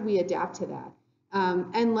 How did we adapt to that?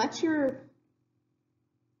 And let your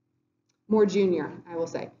more junior, I will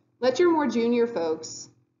say, let your more junior folks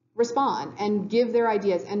respond and give their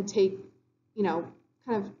ideas and take, kind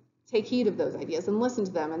of take heed of those ideas and listen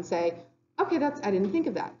to them and say, okay, I didn't think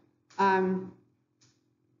of that.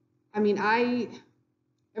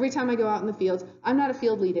 Every time I go out in the field, I'm not a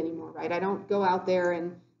field lead anymore, right? I don't go out there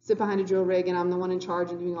and sit behind a drill rig and I'm the one in charge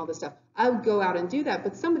and doing all this stuff. I would go out and do that,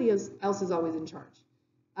 but somebody else is always in charge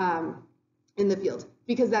in the field,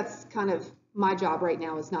 because that's kind of my job right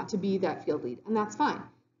now, is not to be that field lead, and that's fine.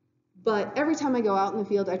 But every time I go out in the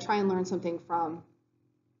field, I try and learn something from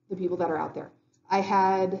the people that are out there. I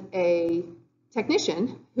had a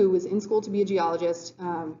technician who was in school to be a geologist,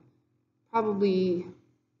 probably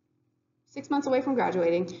 6 months away from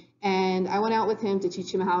graduating, and I went out with him to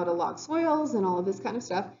teach him how to log soils and all of this kind of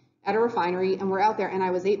stuff at a refinery, and we're out there, and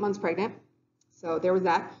I was 8 months pregnant, so there was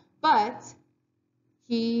that. But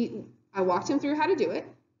I walked him through how to do it,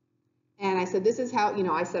 and I said, this is how,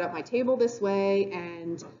 I set up my table this way,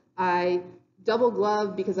 and I double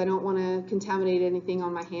glove because I don't want to contaminate anything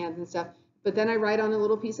on my hands and stuff. But then I write on a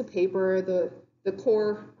little piece of paper the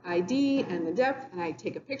core ID and the depth, and I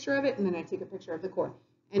take a picture of it, and then I take a picture of the core.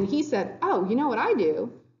 And he said, oh, you know what I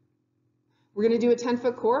do? We're going to do a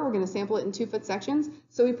 10-foot core. We're going to sample it in 2-foot sections.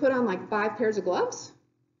 So he put on like 5 pairs of gloves,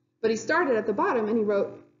 but he started at the bottom and he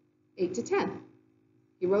wrote 8 to 10.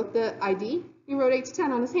 He wrote the ID, he wrote 8 to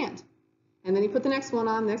 10 on his hand. And then he put the next one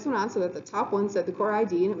on, so that the top one said the core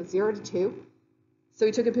ID and it was 0 to 2. So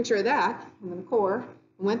he took a picture of that and then the core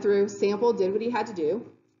and went through, sampled, did what he had to do,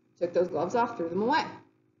 took those gloves off, threw them away.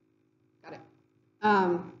 Got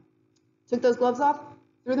it. Took those gloves off,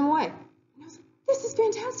 threw them away. And I was like, this is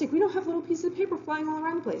fantastic. We don't have little pieces of paper flying all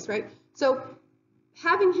around the place, right? So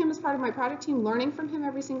having him as part of my project team, learning from him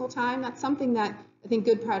every single time, that's something that I think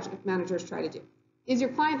good project managers try to do. Is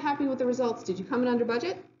your client happy with the results? Did you come in under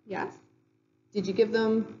budget? Yes. Did you give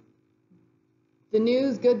them the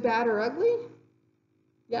news, good, bad, or ugly?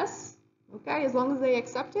 Yes. Okay, as long as they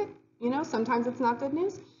accept it. Sometimes it's not good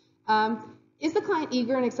news. Is the client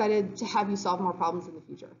eager and excited to have you solve more problems in the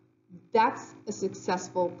future? That's a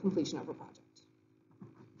successful completion of a project.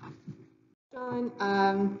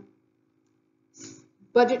 John,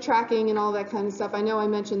 budget tracking and all that kind of stuff. I know I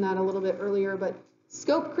mentioned that a little bit earlier, but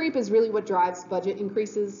scope creep is really what drives budget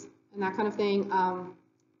increases and that kind of thing.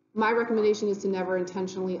 My recommendation is to never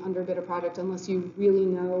intentionally underbid a project unless you really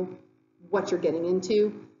know what you're getting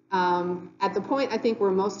into. At the point I think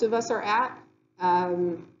where most of us are at,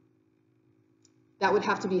 that would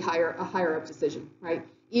have to be a higher up decision, right?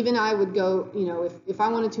 Even I would go, if I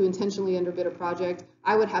wanted to intentionally underbid a project,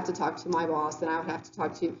 I would have to talk to my boss, and I would have to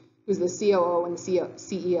talk to who's the COO and the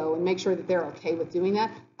CEO and make sure that they're okay with doing that.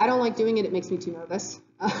 I don't like doing it. It makes me too nervous.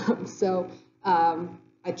 So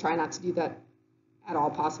I try not to do that at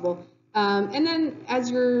all possible. And then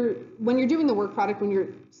when you're doing the work product, when you're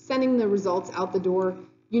sending the results out the door,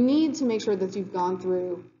 you need to make sure that you've gone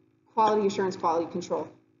through quality assurance, quality control.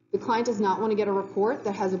 The client does not want to get a report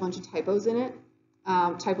that has a bunch of typos in it,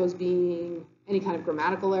 typos being any kind of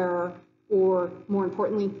grammatical error, or more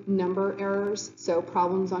importantly, number errors, so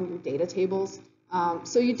problems on your data tables.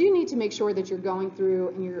 So you do need to make sure that you're going through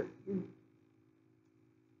and you're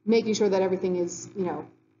making sure that everything is,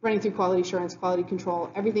 running through quality assurance, quality control,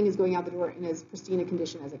 everything is going out the door in as pristine a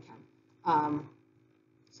condition as it can.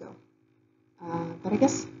 But I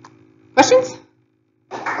guess, questions?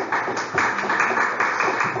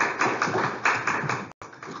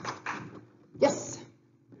 Yes.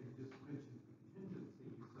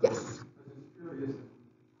 Yes.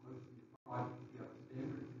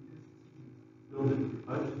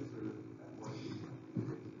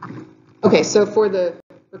 Okay, so for the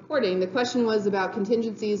recording, the question was about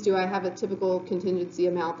contingencies. Do I have a typical contingency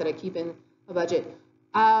amount that I keep in a budget?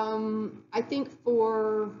 I think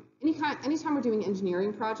for anytime we're doing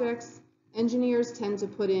engineering projects, engineers tend to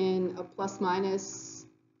put in a plus minus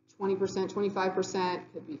 20%, 25%,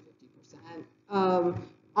 could be 50%.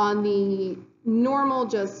 On the normal,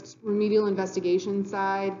 just remedial investigation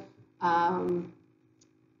side,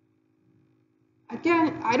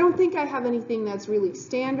 again, I don't think I have anything that's really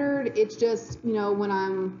standard. It's just,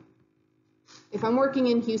 if I'm working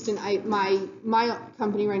in Houston, my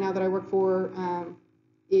company right now that I work for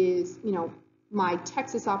is, my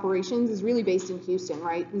Texas operations is really based in Houston,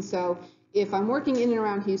 right? And so if I'm working in and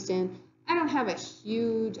around Houston, I don't have a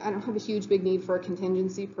huge big need for a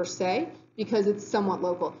contingency per se, because it's somewhat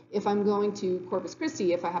local. If I'm going to Corpus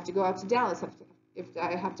Christi, if I have to go out to Dallas, if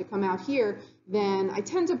I have to come out here, then I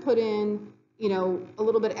tend to put in, a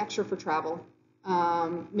little bit extra for travel.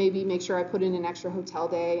 Maybe make sure I put in an extra hotel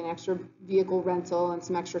day, an extra vehicle rental, and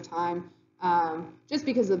some extra time, just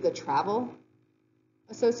because of the travel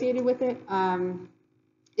associated with it.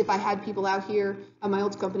 If I had people out here, my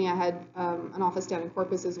old company, I had an office down in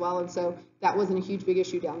Corpus as well, and so that wasn't a huge big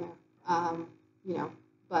issue down there.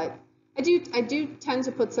 But I do tend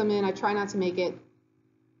to put some in. I try not to make it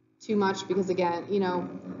too much because, again,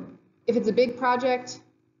 if it's a big project,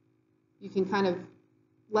 you can kind of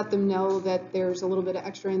let them know that there's a little bit of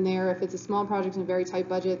extra in there. If it's a small project in a very tight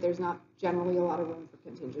budget, there's not generally a lot of room for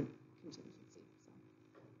contingency. So,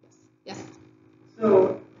 yes.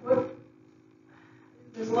 So,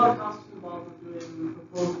 there's a lot of costs involved with doing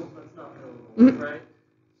proposals that's not billable, right?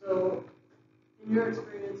 So, in your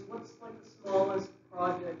experience, what's like the smallest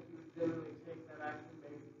project you would generally take that actually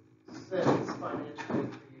makes sense financially for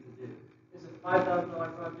you to do? Is it a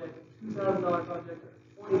 $5,000 project, a $2,000 project,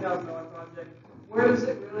 or a $20,000 project? Where does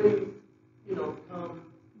it really, become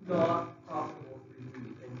not profitable for you to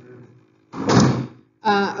think through?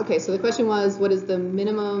 Okay, so the question was, what is the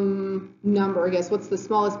minimum number? I guess what's the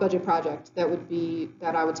smallest budget project that I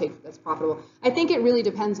would take that's profitable? I think it really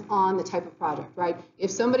depends on the type of project, right? If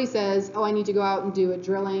somebody says, oh, I need to go out and do a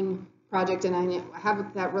drilling project and I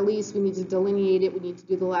have that release, we need to delineate it, we need to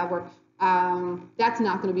do the lab work, that's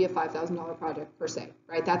not going to be a $5,000 project per se,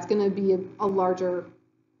 right? That's going to be a larger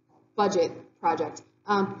budget project.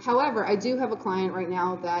 However, I do have a client right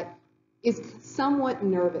now that is somewhat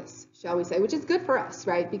nervous, shall we say, which is good for us,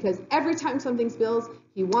 right? Because every time something spills,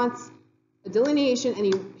 he wants a delineation and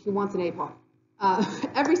he wants an APAR.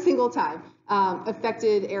 Every single time.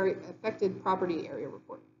 Affected property area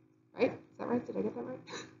report, right? Is that right? Did I get that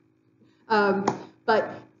right?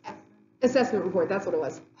 But assessment report, that's what it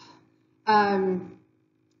was.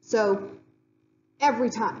 So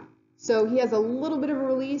every time. So he has a little bit of a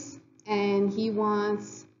release and he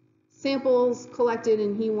wants samples collected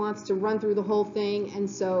and he wants to run through the whole thing, and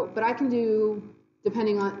so, but I can do,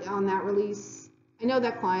 depending on that release, I know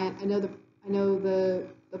that client, I know the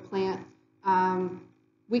plant,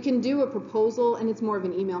 we can do a proposal and it's more of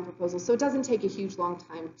an email proposal, so it doesn't take a huge long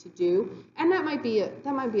time to do, and that might be a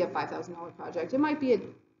 $5,000 project, it might be a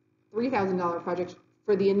 $3,000 project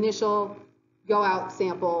for the initial go out,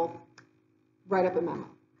 sample, write up a memo,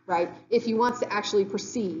 right? If he wants to actually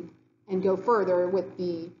proceed and go further with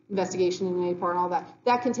the investigation and APAR and all that,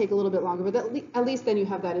 that can take a little bit longer, but at least then you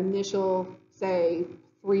have that initial, say,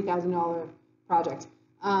 $3,000 project.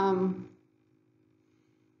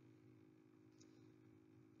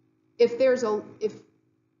 If there's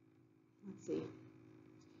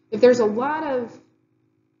a lot of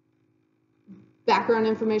background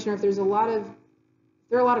information, or if there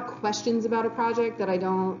are a lot of questions about a project that I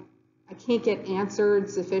can't get answered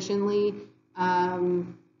sufficiently,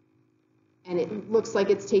 and it looks like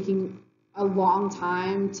it's taking a long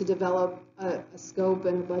time to develop a scope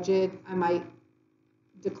and a budget, I might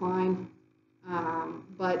decline.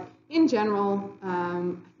 But in general,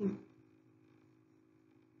 I think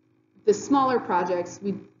the smaller projects,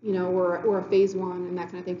 or a phase one and that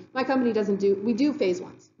kind of thing. My company we do phase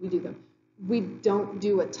ones, we do them. We don't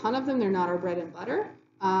do a ton of them, they're not our bread and butter,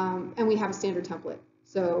 and we have a standard template.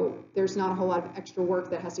 So there's not a whole lot of extra work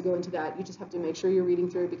that has to go into that. You just have to make sure you're reading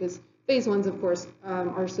through, because phase ones, of course,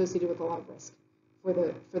 are associated with a lot of risk for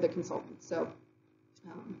the consultant. So,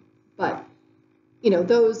 but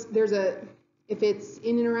if it's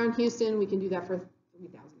in and around Houston, we can do that for $3,000,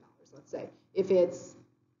 let's say. If it's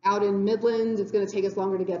out in Midland, it's going to take us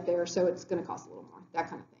longer to get there, so it's going to cost a little more. That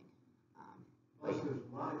kind of thing. There's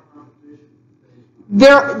a lot of competition.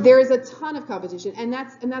 There is a ton of competition, and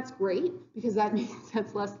that's great, because that means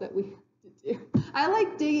that's less that we have to do. I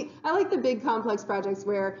like the big complex projects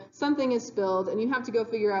where something is spilled and you have to go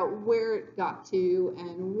figure out where it got to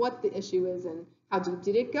and what the issue is and how deep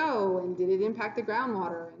did it go and did it impact the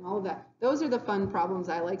groundwater and all of that. Those are the fun problems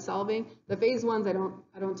I like solving. The phase ones I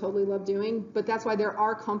don't totally love doing, but that's why there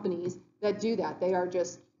are companies that do that. They are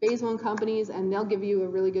just phase one companies, and they'll give you a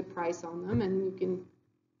really good price on them, and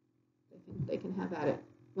they can have at it.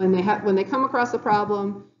 When they come across a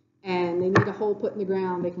problem and they need a hole put in the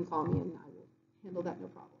ground, they can call me and I will handle that no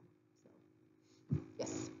problem. So,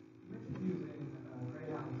 yes.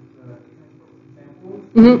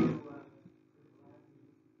 Mm-hmm.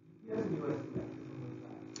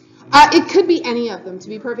 It could be any of them, to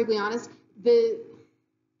be perfectly honest.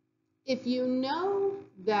 If you know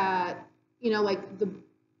that, like the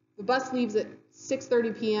bus leaves at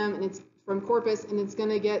 6:30 p.m. and it's from Corpus and it's going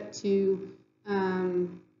to get to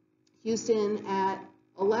Houston at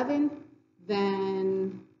 11,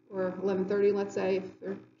 then, or 11:30, let's say, if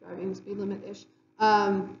they're driving speed limit-ish,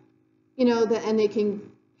 and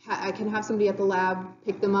I can have somebody at the lab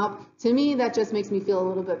pick them up. To me, that just makes me feel a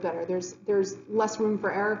little bit better. There's less room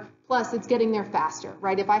for error. Plus, it's getting there faster,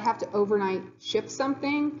 right? If I have to overnight ship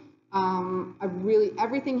something,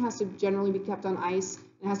 everything has to generally be kept on ice.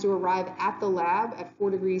 It has to arrive at the lab at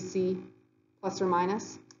 4 degrees C, plus or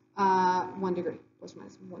minus 1 degree, plus or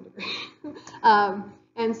minus 1 degree.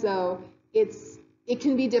 And so it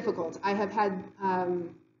can be difficult. I had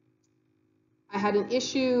an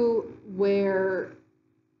issue where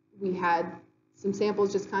we had some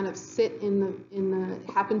samples just kind of sit in the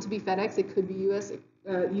happened to be FedEx. It could be UPS.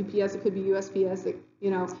 It could be USPS.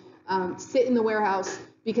 Sit in the warehouse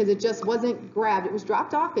because it just wasn't grabbed. It was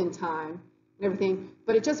dropped off in time and everything,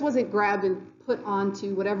 but it just wasn't grabbed and put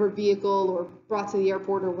onto whatever vehicle or brought to the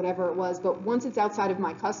airport or whatever it was. But once it's outside of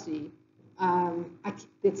my custody,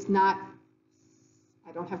 it's not,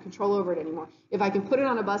 I don't have control over it anymore. If I can put it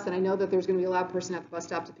on a bus and I know that there's going to be a loud person at the bus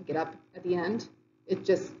stop to pick it up at the end, it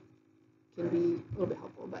just can be a little bit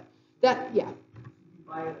helpful. But that, yeah. Did you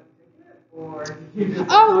buy a ticket, or did you just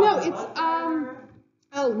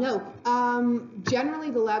Oh no,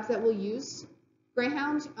 generally the labs that will use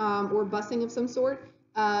Greyhound or busing of some sort,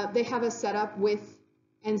 they have a setup with,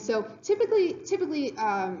 and so typically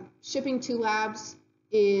shipping to labs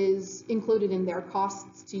is included in their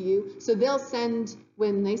costs to you. So they'll send,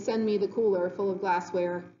 when they send me the cooler full of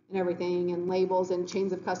glassware and everything and labels and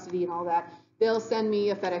chains of custody and all that, they'll send me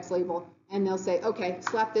a FedEx label and they'll say, okay,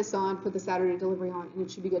 slap this on, put the Saturday delivery on, and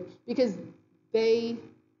it should be good. Because they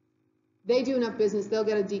do enough business, they'll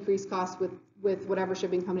get a decreased cost with whatever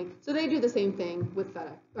shipping company. So they do the same thing with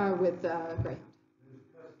FedEx, with Greyhound.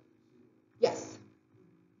 Yes.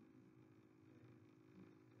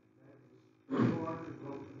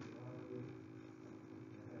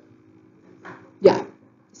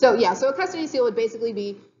 Yeah. So a custody seal would basically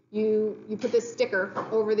be you put this sticker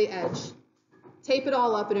over the edge, tape it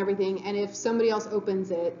all up and everything, and if somebody else opens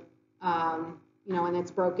it, and it's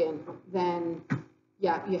broken, then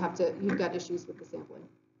yeah, you've got issues with the sampling.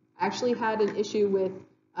 I actually had an issue with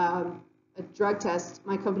a drug test.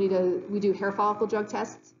 My company we do hair follicle drug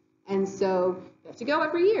tests, and so you have to go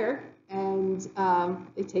every year, and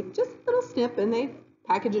they take just a little snip and they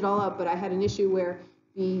package it all up. But I had an issue where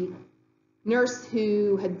the nurse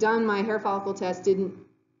who had done my hair follicle test didn't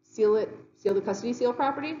seal the custody seal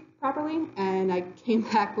properly, and I came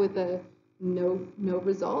back with a no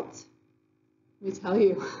result. Let me tell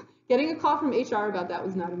you, getting a call from HR about that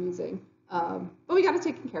was not amusing. But we got it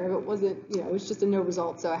taken care of. It wasn't, it was just a no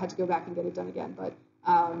result, so I had to go back and get it done again. But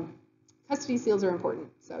custody seals are important,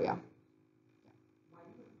 so yeah.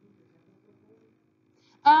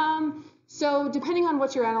 So depending on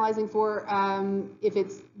what you're analyzing for, if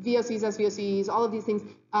it's VOCs, SVOCs, all of these things,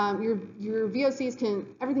 your VOCs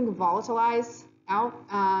everything can volatilize out,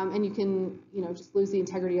 and you can, just lose the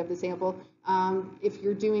integrity of the sample. If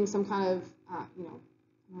you're doing some kind of, I don't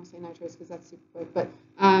want to say nitrates because that's super quick, but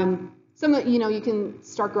you can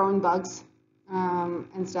start growing bugs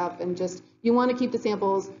and stuff, and you want to keep the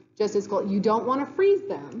samples just as cold. You don't want to freeze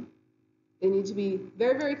them. They need to be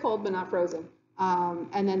very, very cold, but not frozen.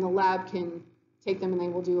 And then the lab can take them and they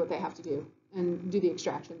will do what they have to do and do the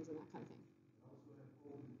extractions and that kind of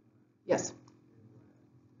thing. Yes?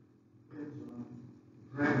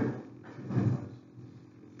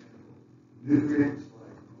 Nutrients